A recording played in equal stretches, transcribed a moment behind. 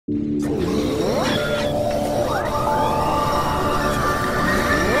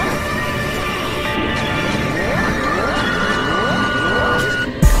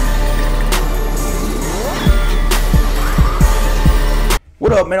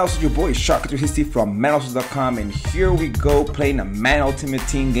up, man? Also, your boy Shark360 from Maddenallstars.com, and here we go playing a Madden Ultimate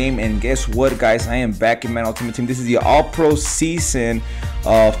Team game. And guess what, guys? I am back in Madden Ultimate Team. This is the All-Pro season,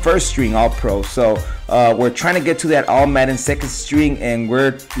 first string All-Pro. So we're trying to get to that All Madden second string, and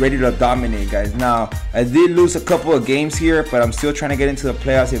we're ready to dominate, guys. Now, I did lose a couple of games here, but I'm still trying to get into the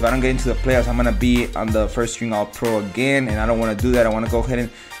playoffs. If I don't get into the playoffs, I'm gonna be on the first string All-Pro again, and I don't want to do that. I want to go ahead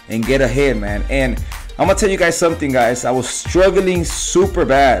and get ahead, man. And I'm gonna tell you guys something, guys. I was struggling super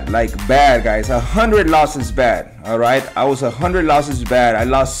bad, like bad, guys. 100 losses bad. All right, I was 100 losses bad. I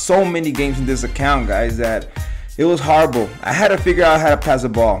lost so many games in this account, guys, that it was horrible. I had to figure out how to pass the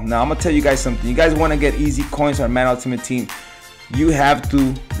ball. Now I'm gonna tell you guys something. You guys want to get easy coins on Madden Ultimate Team, you have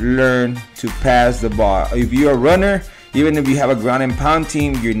to learn to pass the ball. If you're a runner, even if you have a ground and pound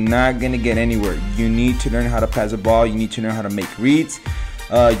team, you're not gonna get anywhere. You need to learn how to pass the ball. You need to learn how to make reads.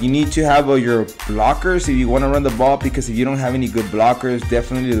 You need to have your blockers if you want to run the ball, because if you don't have any good blockers,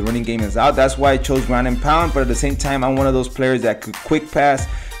 definitely the running game is out. That's why I chose ground and pound, but at the same time, I'm one of those players that could quick pass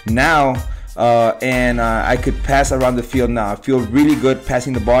now, and I could pass around the field now. I feel really good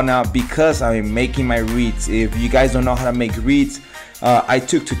passing the ball now because I'm making my reads. If you guys don't know how to make reads, I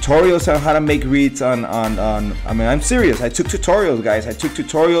took tutorials on how to make reads I mean, I'm serious. I took tutorials, guys. I took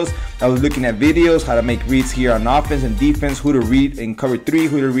tutorials. I was looking at videos, how to make reads here on offense and defense, who to read in cover 3,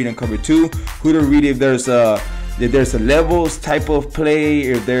 who to read in cover 2, who to read if there's a levels type of play,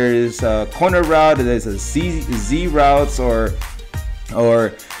 if there is a corner route, if there's a Z routes, or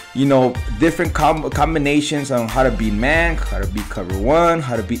you know, different combinations on how to beat man, how to beat cover 1,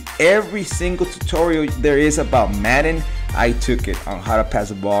 how to beat every single tutorial there is about Madden. I took it on how to pass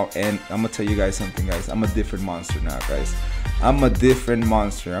the ball, and I'm gonna tell you guys something, guys. I'm a different monster now, guys. I'm a different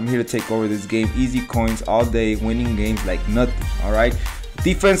monster. I'm here to take over this game. Easy coins all day, winning games like nothing. All right.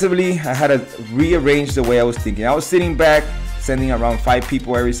 Defensively, I had to rearrange the way I was thinking. I was sitting back, sending around 5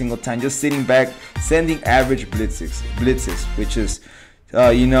 people every single time, just sitting back, sending average blitzes, which is,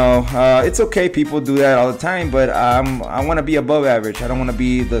 you know, it's okay. People do that all the time, but I want to be above average. I don't want to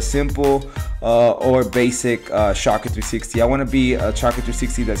be the simple or basic Shark360. I want to be a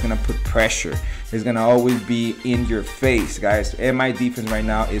Shark360 that's gonna put pressure. It's gonna always be in your face, guys. And my defense right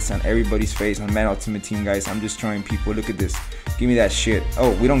now is on everybody's face on Madden Ultimate Team, guys. I'm just showing people. Look at this. Give me that shit.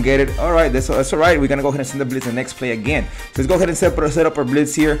 Oh, we don't get it. All right, that's all right. We're gonna go ahead and send the blitz the next play again. So let's go ahead and set up our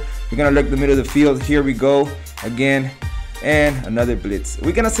blitz here. We're gonna look the middle of the field. Here we go again. And another blitz.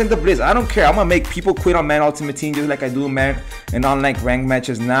 We're gonna send the blitz. I don't care. I'm gonna make people quit on Madden Ultimate Team just like I do in online ranked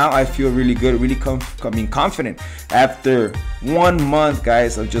matches. Now I feel really good, really confident after 1 month,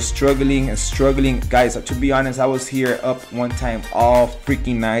 guys, of just struggling and struggling. Guys, to be honest, I was here up one time all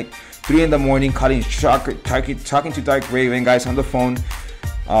freaking night, 3 in the morning, talking to Dark Raven, guys, on the phone.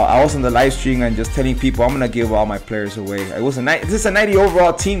 I was on the live stream and just telling people I'm gonna give all my players away. This is a 90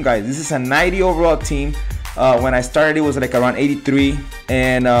 overall team, guys. This is a 90 overall team. When I started, it was like around 83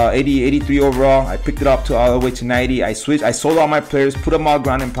 and 83 overall. I picked it up to all the way to 90. I switched. I sold all my players, put them all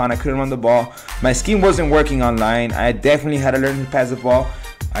ground and pound. I couldn't run the ball. My scheme wasn't working online. I definitely had to learn to pass the ball.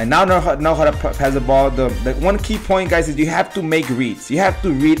 I now know how to pass the ball. The one key point, guys, is you have to make reads. You have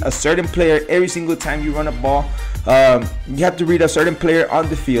to read a certain player every single time you run a ball. You have to read a certain player on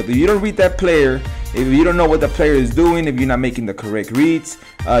the field. If you don't read that player, if you don't know what the player is doing, if you're not making the correct reads,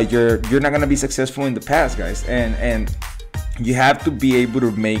 you're not gonna be successful in the pass, guys. And you have to be able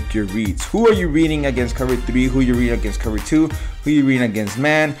to make your reads. Who are you reading against cover 3? Who you reading against cover 2? Who you reading against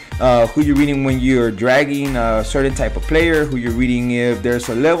man? Who you reading when you're dragging a certain type of player? Who you're reading if there's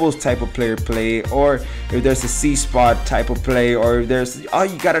a levels type of player play, or if there's a C spot type of play, or if there's,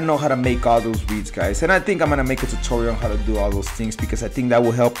 you gotta know how to make all those reads, guys. And I think I'm gonna make a tutorial on how to do all those things, because I think that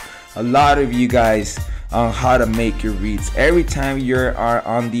will help a lot of you guys on how to make your reads. Every time you are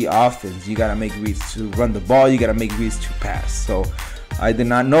on the offense, you gotta make reads to run the ball, you gotta make reads to pass. So I did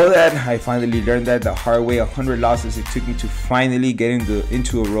not know that. I finally learned that the hard way. 100 losses it took me to finally get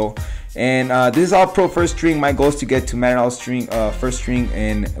into a row. And this is all pro first string. My goal is to get to Madden Allstars first string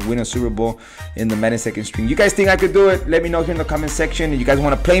and win a Super Bowl in the Madden second string. You guys think I could do it? Let me know here in the comment section. If you guys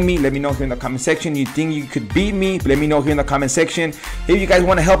want to play me, let me know here in the comment section. You think you could beat me? Let me know here in the comment section. If you guys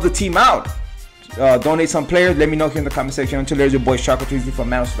want to help the team out, donate some players, let me know here in the comment section. Until there's your boy Shark360 from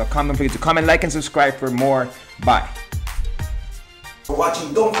Maddenallstars.com. Don't forget to comment, like, and subscribe for more. Bye. For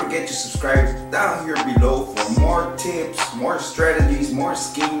watching, don't forget to subscribe down here below for more tips, more strategies, more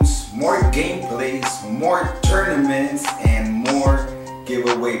schemes, more gameplays, more tournaments, and more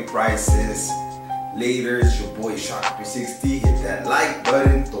giveaway prizes. Later, it's your boy Shark360. Hit that like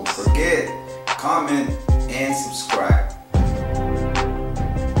button, don't forget, comment, and subscribe.